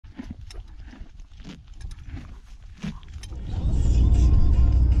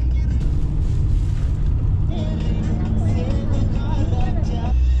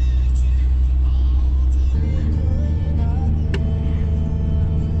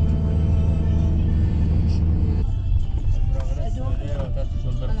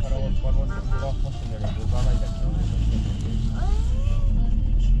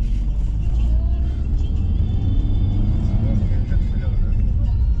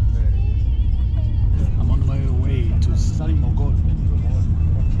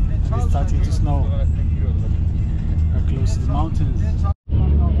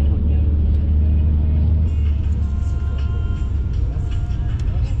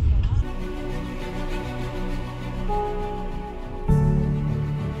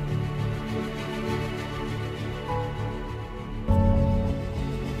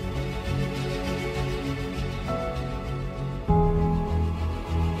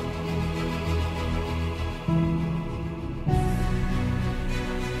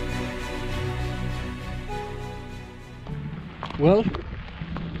Well,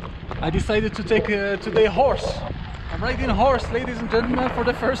 I decided to take today horse. I'm riding a horse, ladies and gentlemen, for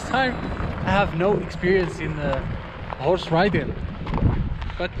the first time. I have no experience in horse riding,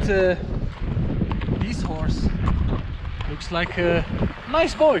 but this horse looks like a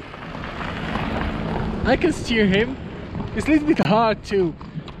nice boy. I can steer him. It's a little bit hard to,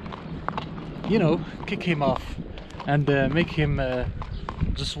 you know, kick him off and make him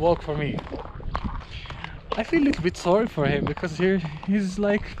just walk for me. I feel a little bit sorry for him because here he's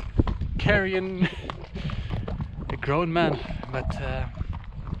like carrying a grown man, but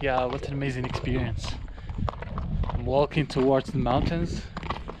yeah, what an amazing experience. I'm walking towards the mountains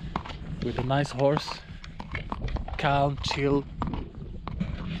with a nice horse, calm, chill.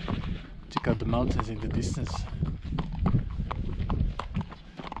 Check out the mountains in the distance.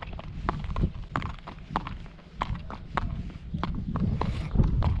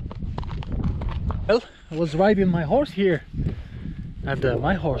 Well, I was riding my horse here, and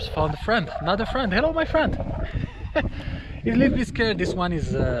my horse found a friend, another friend. Hello, my friend. He's a little bit scared. This one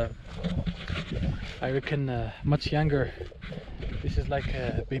is, I reckon, much younger. This is like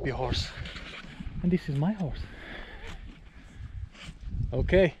a baby horse, and this is my horse.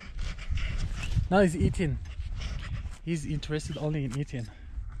 Okay, now he's eating. He's interested only in eating.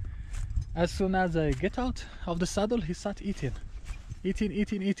 As soon as I get out of the saddle, he starts eating.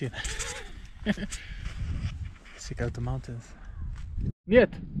 Eating. Check out the mountains. Yet,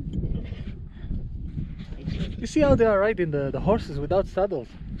 you see how they are riding the horses without saddles?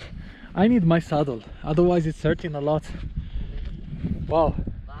 I need my saddle, otherwise it's hurting a lot. Wow.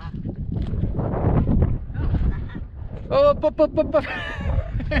 Oh, pop.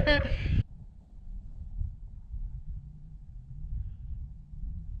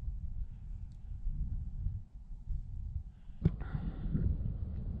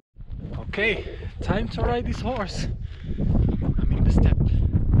 Okay, time to ride this horse. I'm in the steppe.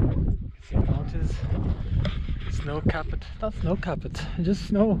 See the mountains, snow capped, not snow capped, just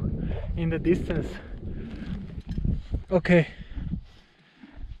snow in the distance. Okay,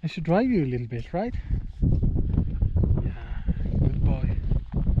 I should drive you a little bit, right? Yeah, good boy.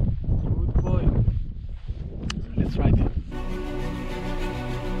 Good boy. Let's ride it.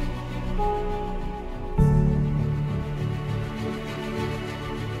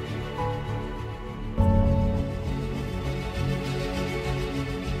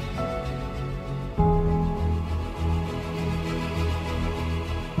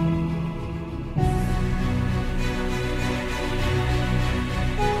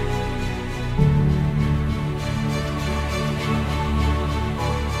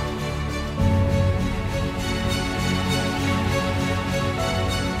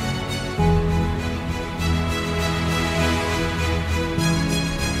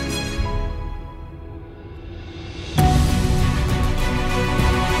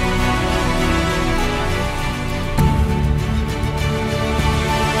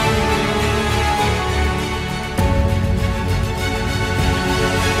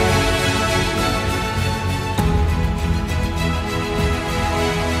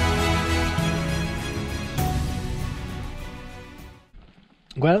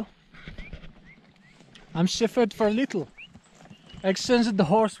 Well, I'm shepherd for a little. I exchanged the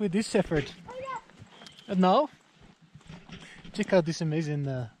horse with this shepherd. And now, check out this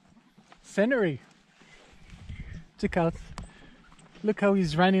amazing scenery. Check out, look how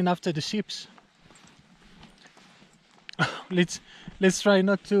he's running after the sheep. Let's try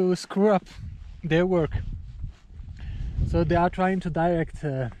not to screw up their work. So they are trying to direct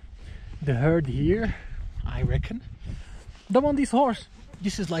the herd here, I reckon. Don't want this horse.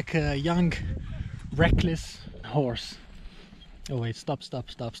 This is like a young, reckless horse. Oh wait, stop.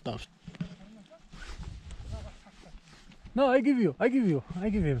 No, I give you.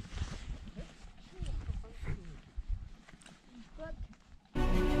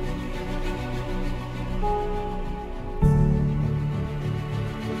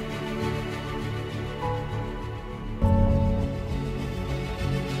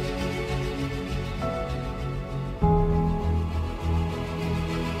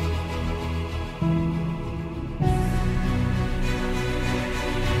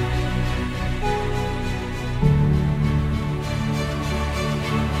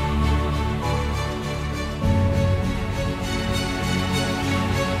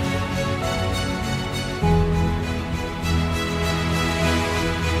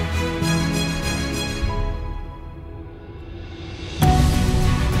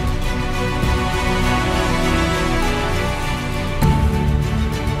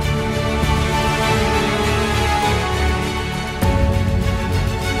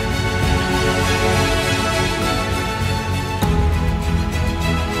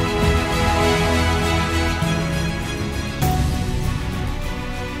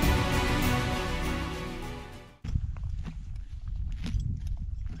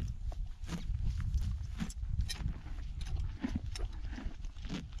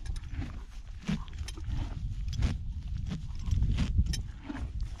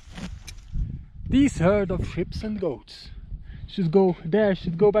 This herd of sheep and goats should go there,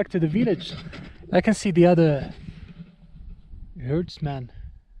 should go back to the village. I can see the other herdsman.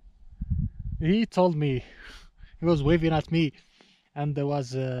 He told me, he was waving at me, and there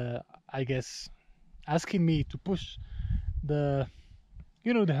was I guess asking me to push the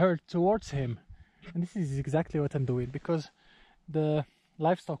the herd towards him. And this is exactly what I'm doing, because the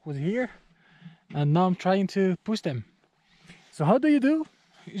livestock was here and now I'm trying to push them. So how do?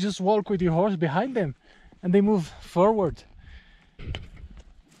 You just walk with your horse behind them and they move forward.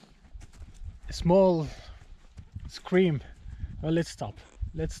 A small scream. Well, let's stop,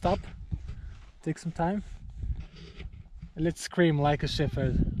 take some time, and let's scream like a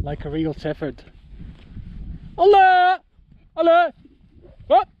shepherd, like a real shepherd. Allah! Allah!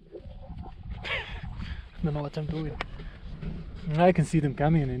 What? I don't know what I'm doing. I can see them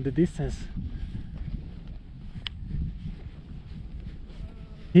coming in the distance.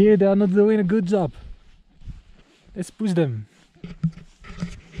 Here they are not doing a good job. Let's push them.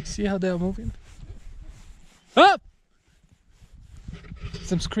 See how they are moving? Up!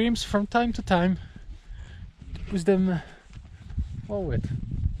 Some screams from time to time to push them forward.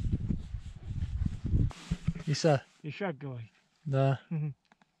 Isa. Еще говорит. Да.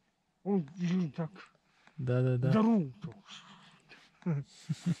 Он так. Да. Здорово.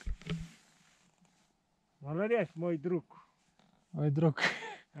 Молодец, мой друг. Мой друг.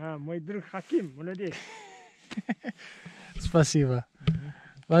 Мой друг Хаким, молодец. Спасибо.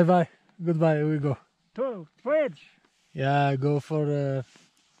 Bye bye. Goodbye. We go. То, твоя. Yeah, go for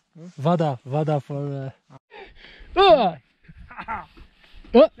Vada for Oh!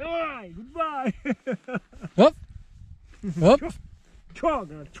 Давай, goodbye. Up. Up.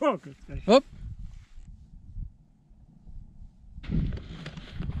 Чё, Up.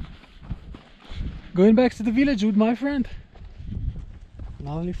 Going back to the village with my friend.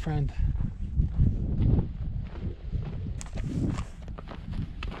 Lovely friend.